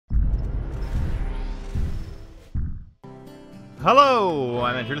Hello,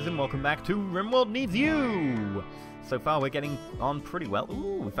 I'm EnterElysium. Welcome back to Rimworld Needs You. So far, we're getting on pretty well.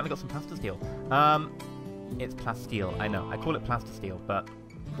 Ooh, we finally got some plastisteel. It's plasteel. I know. I call it plastisteel, but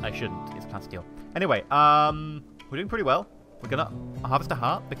I shouldn't. It's plasteel. Anyway, we're doing pretty well. We're gonna harvest a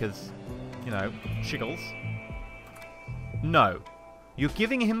heart because, you know, shiggles. No, you're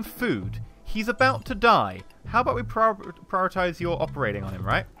giving him food. He's about to die. How about we prioritize your operating on him,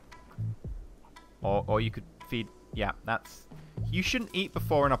 right? Or you could feed. Yeah, that's. You shouldn't eat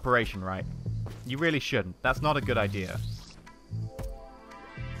before an operation, right? You really shouldn't. That's not a good idea.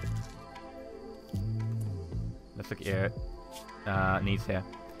 Let's look at your needs here.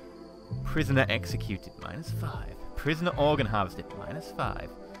 Prisoner executed, -5. Prisoner organ harvested, -5.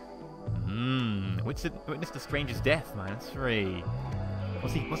 Witnessed a stranger's death, -3.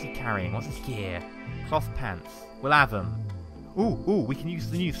 What's he carrying? What's his gear? Cloth pants. We'll have them. Ooh, we can use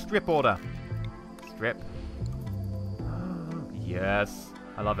the new strip order. Strip. Yes,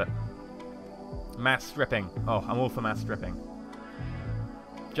 I love it. Mass stripping. Oh, I'm all for mass stripping.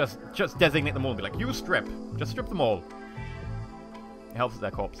 Just designate them all and be like, you strip. Just strip them all. It helps with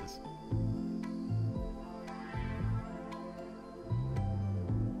their corpses.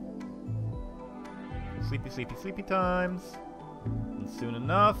 Sleepy, sleepy, sleepy times. And soon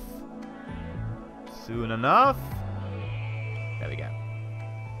enough. Soon enough. There we go.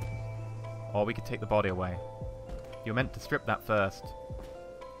 Or we could take the body away. You're meant to strip that first.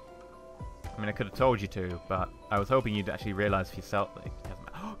 I mean, I could have told you to, but I was hoping you'd actually realise for yourself that it doesn't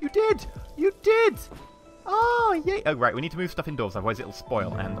matter. Oh, you did! You did! Oh, yay! Oh, right, we need to move stuff indoors, otherwise it'll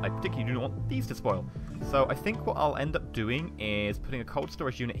spoil, and I particularly do not want these to spoil. So I think what I'll end up doing is putting a cold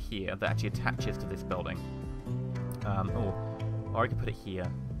storage unit here that actually attaches to this building. Or I could put it here,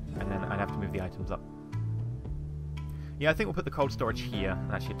 and then I'd have to move the items up. Yeah, I think we'll put the cold storage here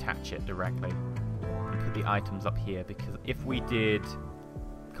and actually attach it directly. Put the items up here, because if we did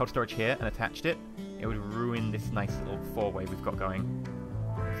cold storage here and attached it, it would ruin this nice little four-way we've got going.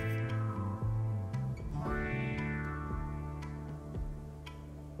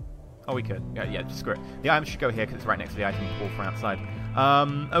 Oh, we could. Yeah, just screw it. The items should go here because it's right next to the item pool from outside.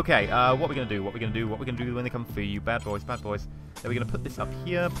 Okay, what are we going to do? What are we going to do? What are we going to do when they come for you? Bad boys, bad boys. Then we're going to put this up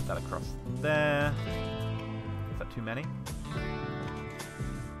here, put that across there. Is that too many?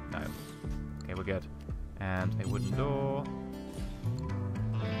 No. Okay, we're good. And a wooden door.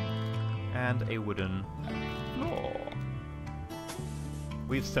 And a wooden floor.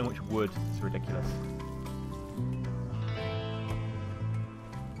 We have so much wood, it's ridiculous.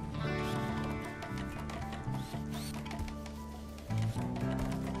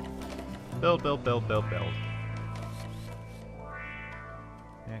 Build, build, build, build, build.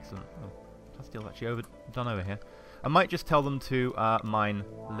 Excellent. Oh, plastile's actually done over here. I might just tell them to mine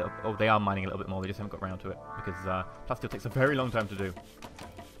a little. Oh, they are mining a little bit more. They just haven't got around to it because plastile takes a very long time to do.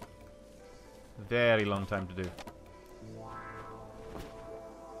 Very long time to do.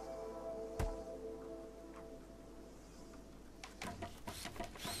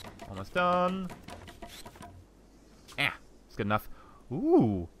 Almost done. It's good enough.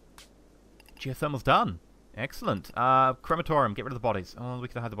 Ooh, geothermal's done. Excellent. Crematorium. Get rid of the bodies. Oh, we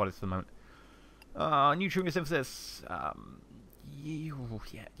can hide the bodies for the moment. Nutrient synthesis.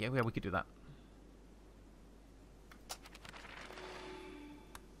 Yeah, we could do that.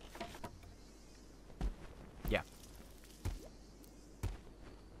 Yeah.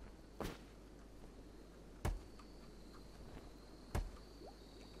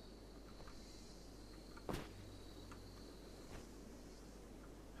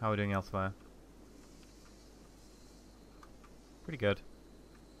 How are we doing elsewhere? Pretty good.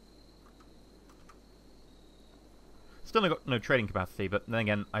 Still got no trading capacity, but then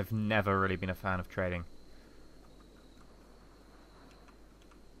again, I've never really been a fan of trading.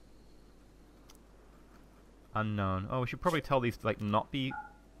 Unknown. Oh, we should probably tell these to like not be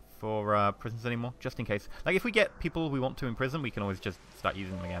for prisons anymore, just in case. Like if we get people we want to in prison, we can always just start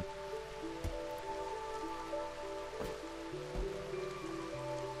using them again.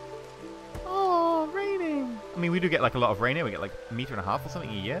 Oh, raining! I mean, we do get like a lot of rain here. We get like 1.5 meters or something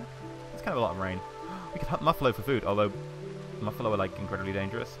a year. It's kind of a lot of rain. We could hunt muffalo for food, although muffalo are like incredibly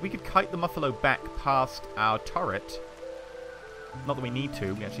dangerous. We could kite the muffalo back past our turret. Not that we need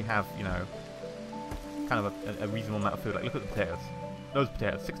to. We actually have, you know, kind of a reasonable amount of food. Like, look at the potatoes. Those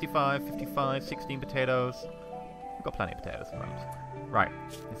potatoes. 65, 55, 16 potatoes. We've got plenty of potatoes at the moment. Right.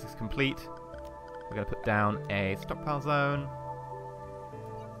 This is complete. We're going to put down a stockpile zone.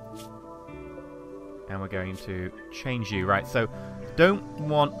 And we're going to change you. Right, so don't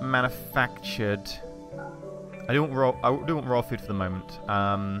want manufactured. I do want raw food for the moment.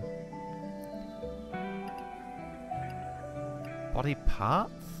 Body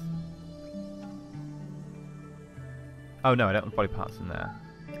parts? Oh no, I don't want body parts in there.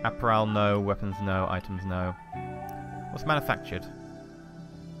 Apparel, no. Weapons, no. Items, no. What's manufactured?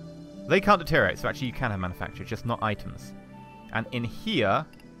 They can't deteriorate, so actually you can have manufactured, just not items. And in here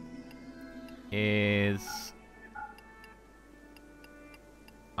is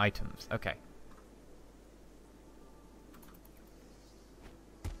items. Okay.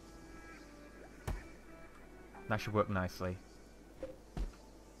 That should work nicely.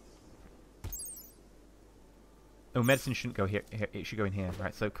 Oh, medicine shouldn't go here. It should go in here.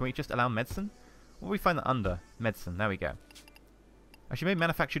 Right, so can we just allow medicine? What do we find that under? Medicine. There we go. Actually, maybe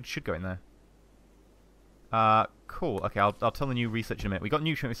manufactured should go in there. Cool. Okay, I'll tell the new research in a minute. We got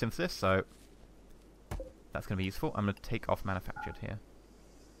nutrient synthesis, so that's going to be useful. I'm going to take off manufactured here.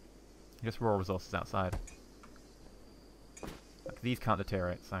 Just raw resources outside. Okay, these can't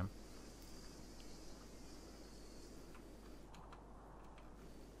deteriorate, so...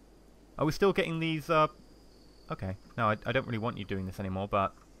 Are we still getting these, Okay. No, I don't really want you doing this anymore,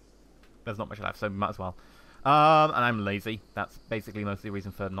 but... There's not much left, so might as well. And I'm lazy. That's basically most of the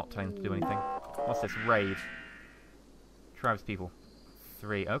reason for not telling them to do anything. What's this? Raid. Tribes people.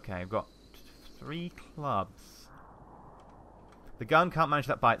 3. Okay, I've got 3 clubs. The gun can't manage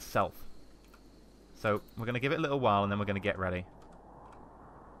that by itself. So, we're going to give it a little while, and then we're going to get ready.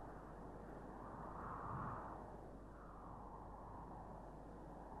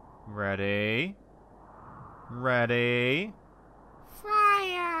 Ready. Ready.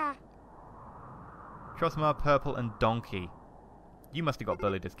 Fire! Trosma, Purple, and Donkey. You must have got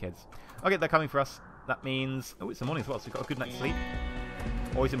bullied as kids. Okay, they're coming for us. That means... Oh, it's the morning as well, so we've got a good night's sleep.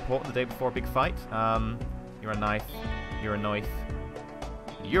 Always important the day before a big fight. You're a knife. You're a knife.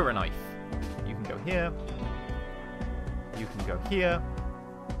 You're a knife. You can go here. You can go here.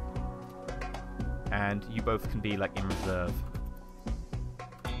 And you both can be, like, in reserve.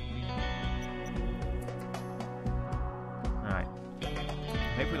 Alright.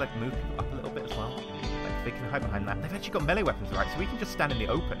 Maybe we, like, move people up a little bit as well. Like, they can hide behind that. They've actually got melee weapons, right? So we can just stand in the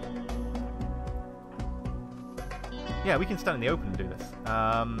open. Yeah, we can stand in the open and do this.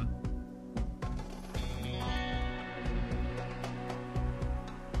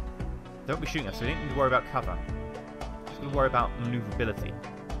 Don't be shooting us, so we don't need to worry about cover. Just going to worry about maneuverability.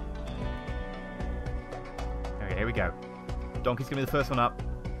 Okay, here we go. Donkey's going to be the first one up.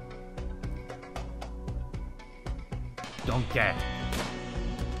 Donkey!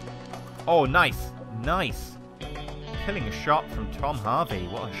 Oh, nice! Nice! Killing a shot from Tom Harvey.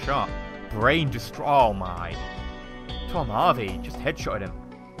 What a shot. Brain destroy. Oh, my. Tom Harvey just headshotted him.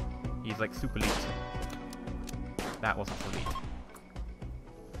 He's like super elite. That wasn't so elite.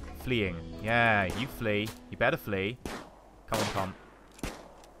 Fleeing. Yeah, you flee. You better flee. Come on, Tom.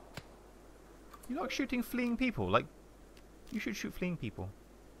 You're not shooting fleeing people. Like, you should shoot fleeing people.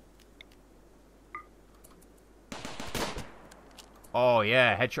 Oh,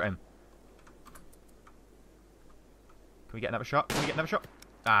 yeah. Headshot him. Can we get another shot? Can we get another shot?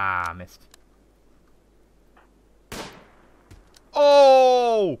 Ah, missed.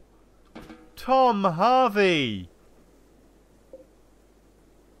 Oh! Tom Harvey!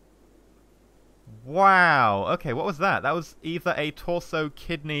 Wow. Okay, what was that? That was either a torso,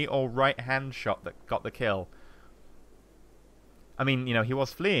 kidney, or right hand shot that got the kill. I mean, you know, he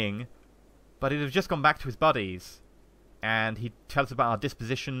was fleeing, but he'd have just gone back to his buddies. And he'd tell us about our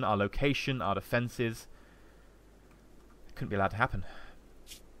disposition, our location, our defenses. It couldn't be allowed to happen.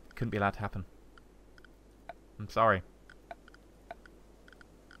 Couldn't be allowed to happen. I'm sorry.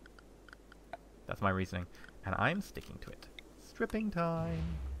 That's my reasoning. And I'm sticking to it. Stripping time.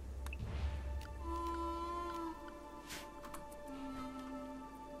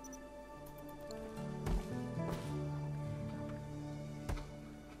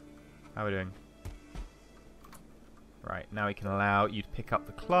 How are we doing? Right, now we can allow you to pick up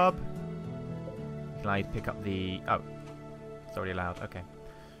the club. We can allow you to pick up the... Oh, it's already allowed. Okay.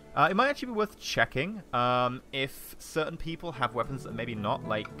 It might actually be worth checking if certain people have weapons that maybe not,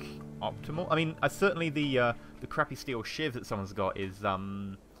 like, optimal. I mean, certainly the crappy steel shiv that someone's got is,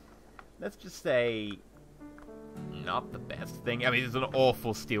 let's just say, not the best thing. I mean, it's an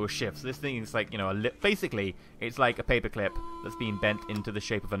awful steel shiv. So this thing is like, you know, basically, it's like a paperclip that's been bent into the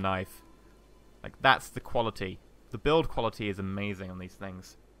shape of a knife. Like, that's the quality. The build quality is amazing on these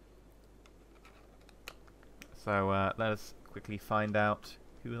things. So, let us quickly find out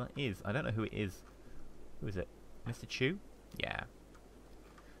who that is. I don't know who it is. Who is it? Mr. Chu? Yeah.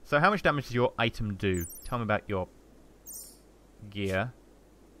 So how much damage does your item do? Tell me about your gear.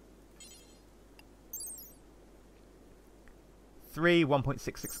 3,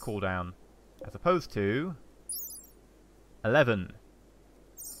 1.66 cooldown. As opposed to 11.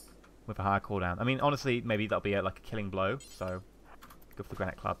 With a higher cooldown. I mean, honestly, maybe that'll be like a killing blow, so go for the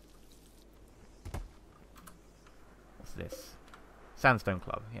granite club. What's this? Sandstone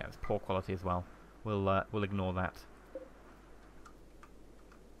club. Yeah, it's poor quality as well. We'll ignore that.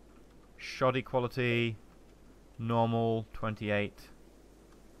 Shoddy quality. Normal, 28.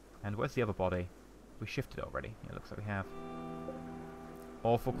 And where's the other body? We shifted it already. Yeah, it looks like we have.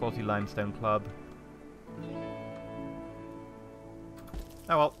 Awful quality limestone club.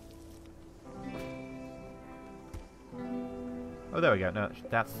 Oh well. Oh, there we go. No,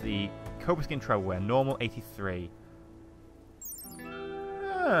 that's the Cobra Skin Troubleware. Normal 83.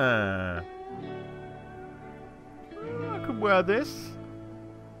 Ah. I could wear this.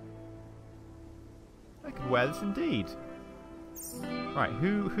 I could wear this indeed. Right,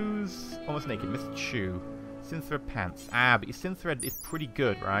 who's almost naked? Mr. Chu. Synthread pants. Ah, but your synthread is pretty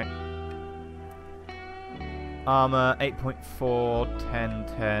good, right? Armor 8.4, 10,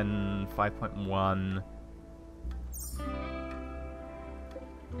 10, 5.1.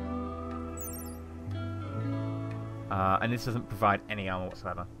 And this doesn't provide any armor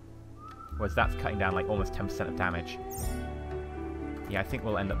whatsoever. Whereas that's cutting down like almost 10% of damage. Yeah, I think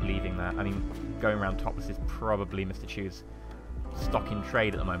we'll end up leaving that. I mean, going around topless is probably Mr. Chu's stock in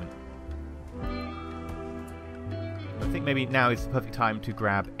trade at the moment. I think maybe now is the perfect time to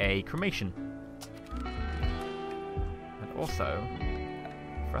grab a cremation. And also,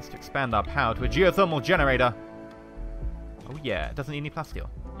 for us to expand our power to a geothermal generator. Oh yeah, it doesn't need any plasteel.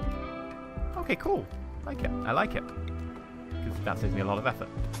 Okay, cool. Like it. I like it. Because that saves me a lot of effort.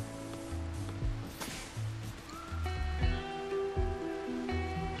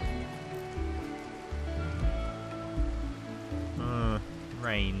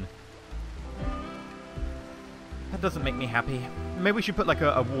 Rain. That doesn't make me happy. Maybe we should put like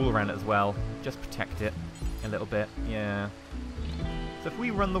a wall around it as well. Just protect it a little bit. Yeah. So if we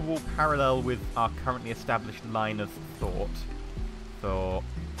run the wall parallel with our currently established line of thought for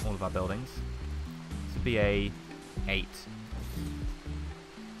all of our buildings, this would be a 8.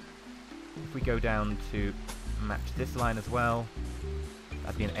 If we go down to match this line as well,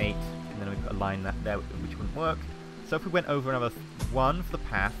 that'd be an 8. And then we put a line there which wouldn't work. So if we went over another 1 for the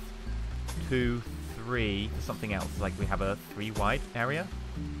path, 2, 3 for something else, like we have a 3 wide area,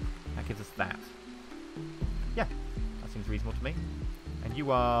 that gives us that. Yeah, that seems reasonable to me. And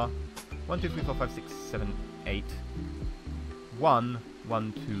you are 1, 2, 3, 4, 5, 6, 7, 8. 1,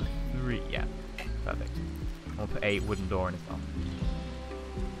 1, 2, 3. Yeah, perfect. I'll put a wooden door in as well.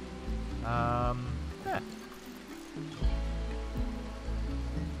 Yeah.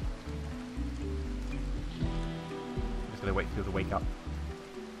 Gonna wait for you to wake up.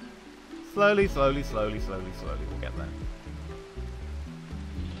 Slowly, slowly, slowly, slowly, slowly, we'll get there.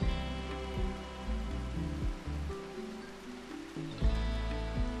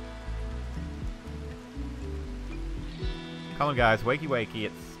 Come on guys, wakey wakey,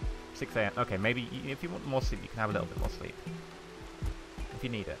 it's 6 AM. Okay, maybe if you want more sleep, you can have a little bit more sleep. If you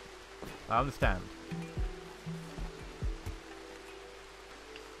need it. I understand.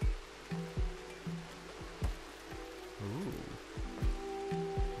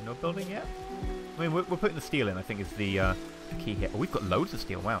 Building yet? I mean, we're putting the steel in, I think, is the key here. Oh, we've got loads of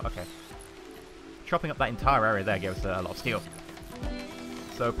steel. Wow, okay. Chopping up that entire area there gave us a lot of steel.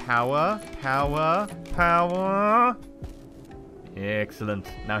 So, power, power, power. Excellent.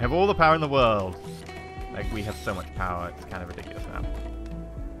 Now we have all the power in the world. Like, we have so much power, it's kind of ridiculous now.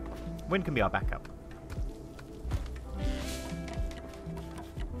 Wind can be our backup.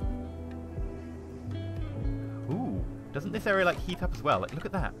 Doesn't this area, like, heat up as well? Like, look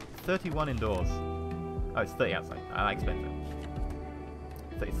at that. 31 indoors. Oh, it's 30 outside. I explained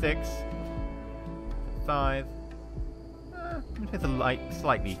it. 36. 35. It's a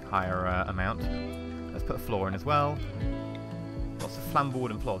slightly higher amount. Let's put a floor in as well. Lots of flammable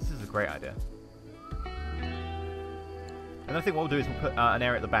wooden floors. This is a great idea. And I think what we'll do is we'll put an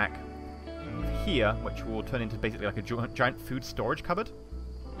area at the back here, which will turn into basically like a giant food storage cupboard.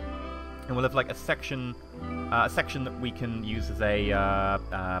 And we'll have like a section that we can use as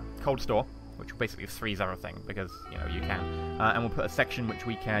a cold store, which will basically freeze everything because you know you can. And we'll put a section which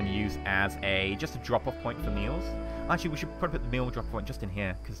we can use as just a drop-off point for meals. Actually, we should probably put the meal drop-off point just in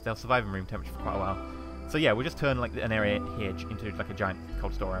here because they'll survive in room temperature for quite a while. So yeah, we'll just turn like an area here into like a giant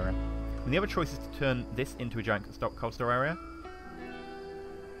cold store area. And the other choice is to turn this into a giant cold store area.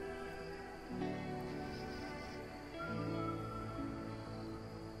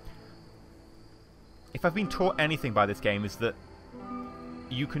 If I've been taught anything by this game, is that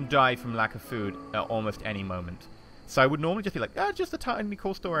you can die from lack of food at almost any moment. So I would normally just be like, just a tiny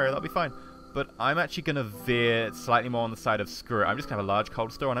cold store area, that'll be fine. But I'm actually going to veer slightly more on the side of screw it. I'm just going to have a large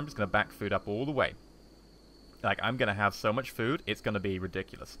cold store, and I'm just going to back food up all the way. Like, I'm going to have so much food, it's going to be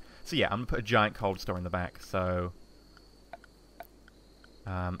ridiculous. So yeah, I'm going to put a giant cold store in the back. So,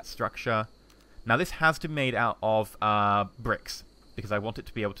 structure. Now, this has to be made out of bricks, because I want it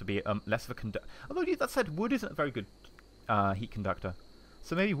to be able to be less of a conductor. Although, that said, wood isn't a very good heat conductor.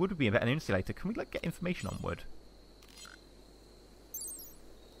 So maybe wood would be an insulator. Can we, like, get information on wood?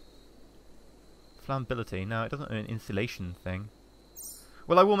 Flammability. No, it doesn't an insulation thing.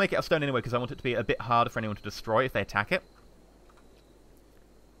 Well, I will make it of stone anyway, because I want it to be a bit harder for anyone to destroy if they attack it.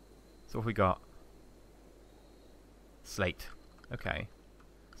 So what have we got? Slate. Okay.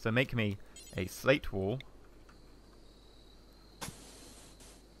 So make me a slate wall.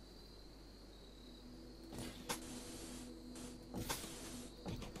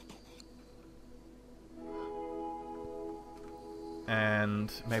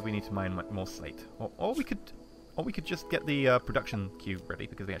 And maybe we need to mine more slate, or we could just get the production queue ready,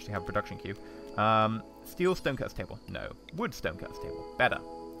 because we actually have a production queue. Steel stonecutter's table. No, wood stonecutter's table. Better.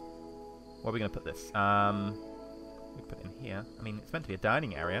 Where are we going to put this? We put it in here. I mean, it's meant to be a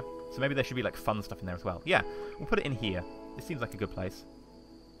dining area, so maybe there should be like fun stuff in there as well. Yeah, we'll put it in here. This seems like a good place.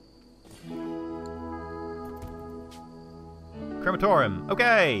 Crematorium.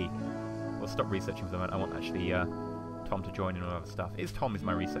 Okay. We'll stop researching for the moment. I want actually. Tom to join in all other stuff. Tom is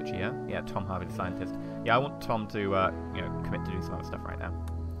my researcher, yeah? Yeah, Tom Harvey, the scientist. Yeah, I want Tom to, you know, commit to doing some other stuff right now.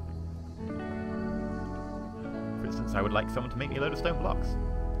 For instance, I would like someone to make me a load of stone blocks.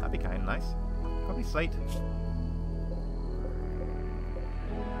 That'd be kind of nice. Probably slate.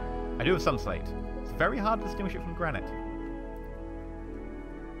 I do have some slate. It's very hard to distinguish it from granite.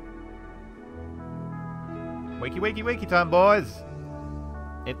 Wakey, wakey, wakey time, boys!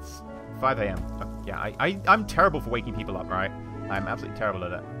 It's 5 AM. Oh, yeah, I'm terrible for waking people up, right? I'm absolutely terrible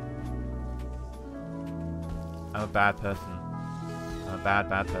at it. I'm a bad person. I'm a bad,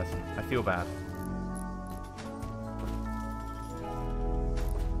 bad person. I feel bad.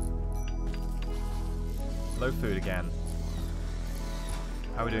 Low food again.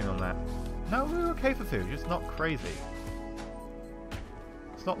 How are we doing on that? No, we're okay for food, just not crazy.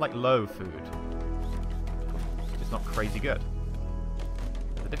 It's not like low food. It's not crazy good.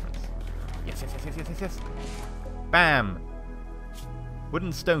 There's a difference. Yes, yes, yes, yes, yes, yes, yes. Bam!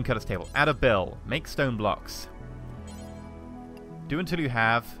 Wooden stonecutter's table. Add a bill. Make stone blocks. Do until you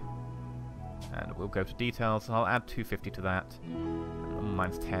have. And we'll go to details. I'll add 250 to that.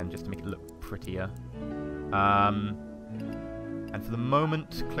 Minus 10 just to make it look prettier. And for the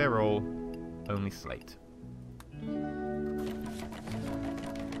moment, clear all. Only slate.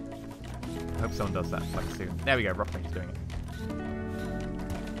 I hope someone does that like soon. There we go. Rockmage's doing it.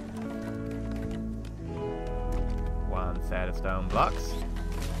 One set of stone blocks.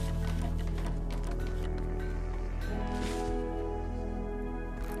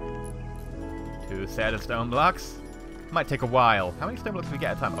 Two set of stone blocks. Might take a while. How many stone blocks do we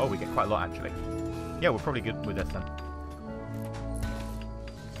get at a time? Oh, we get quite a lot actually. Yeah, we're probably good with this then.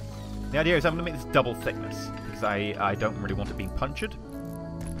 The idea is I'm going to make this double thickness because I don't really want it being punctured.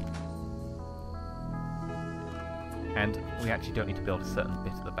 And we actually don't need to build a certain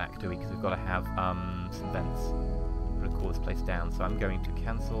bit at the back, do we? Because we've got to have some vents. I'm going to cool this place down, so I'm going to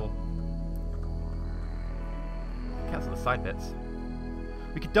cancel the side bits.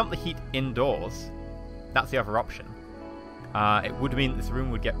 We could dump the heat indoors. That's the other option. It would mean this room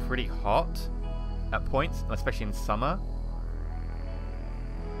would get pretty hot at points, especially in summer.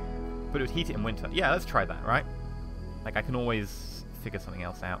 But it would heat it in winter. Yeah, let's try that, right? Like, I can always figure something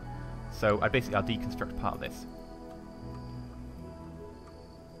else out. So I'll deconstruct part of this.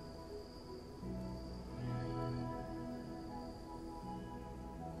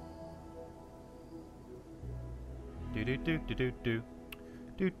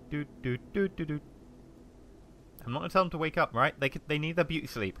 I'm not gonna tell them to wake up, right? They need their beauty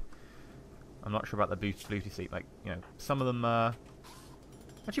sleep. I'm not sure about their beauty sleep. Like, you know, some of them.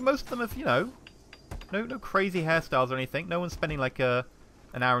 Actually, most of them have, you know, no crazy hairstyles or anything. No one's spending like an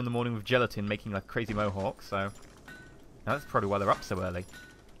hour in the morning with gelatin making like crazy mohawks. So that's probably why they're up so early.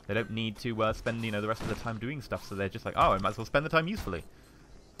 They don't need to spend, you know, the rest of the time doing stuff. So they're just like, oh, I might as well spend the time usefully.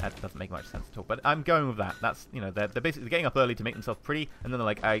 That doesn't make much sense at all, but I'm going with that. That's, you know, they're basically getting up early to make themselves pretty, and then they're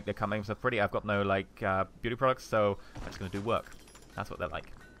like, I can't make myself pretty. I've got no like beauty products, so I'm just gonna do work. That's what they're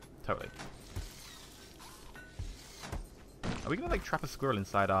like, totally. Are we gonna like trap a squirrel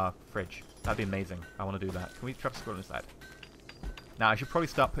inside our fridge? That'd be amazing. I want to do that. Can we trap a squirrel inside? Now I should probably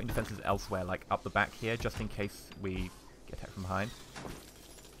start putting defenses elsewhere, like up the back here, just in case we get attacked from behind.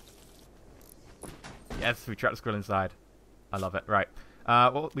 Yes, we trapped a squirrel inside. I love it. Right.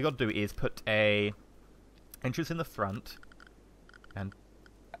 What we got to do is put a entrance in the front and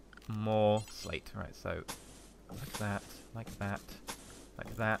more slate. Right, so like that, like that,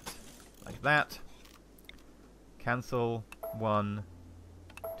 like that, like that. Cancel 1,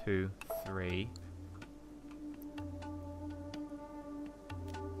 2, 3.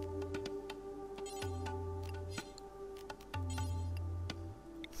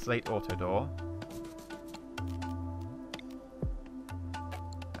 Slate auto door.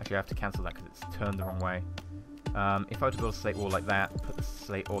 Actually, I have to cancel that because it's turned the wrong way. If I were to build a slate wall like that, put the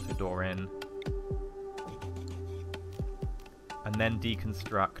slate auto door in, and then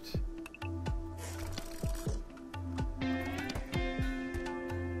deconstruct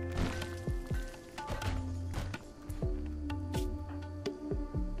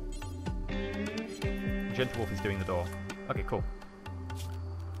Gentle Wolf is doing the door. Okay, cool.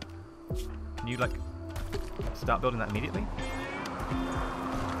 Can you, like, start building that immediately?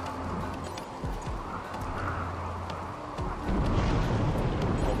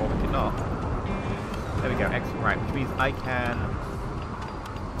 Or we did not. There we go, excellent. Right, which means I can...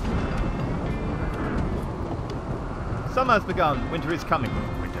 Summer has begun. Winter is coming.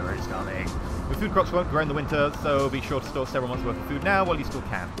 Winter is coming. The food crops won't grow in the winter, so be sure to store several months' worth of food now while you still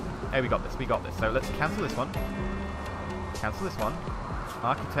can. Hey, we got this, we got this. So let's cancel this one. Cancel this one.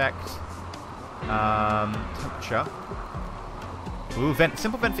 Architect. Temperature. Ooh, vent.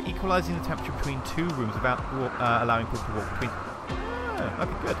 Simple vent for equalizing the temperature between two rooms without allowing people to walk between. Oh,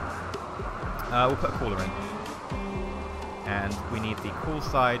 okay, good. We'll put a cooler in. And we need the cool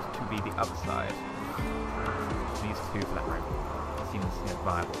side to be the other side. These two for that room. Seems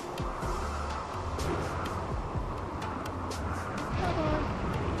viable.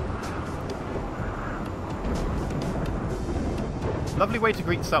 Lovely way to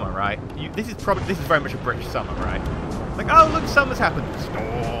greet summer, right? This is very much a British summer, right? Like, oh look, summer's happened.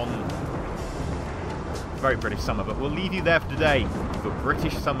 Storm. Very British summer, but we'll leave you there for today for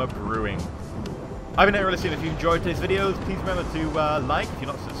British summer brewing. I've been EnterElysium. If you enjoyed today's videos, please remember to like if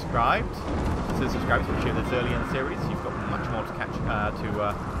you're not subscribed. Consider subscribing, especially this early in the series. You've got much more to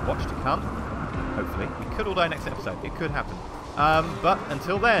watch to come. Hopefully, we could all die next episode. It could happen. But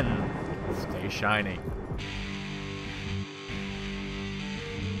until then, stay shiny.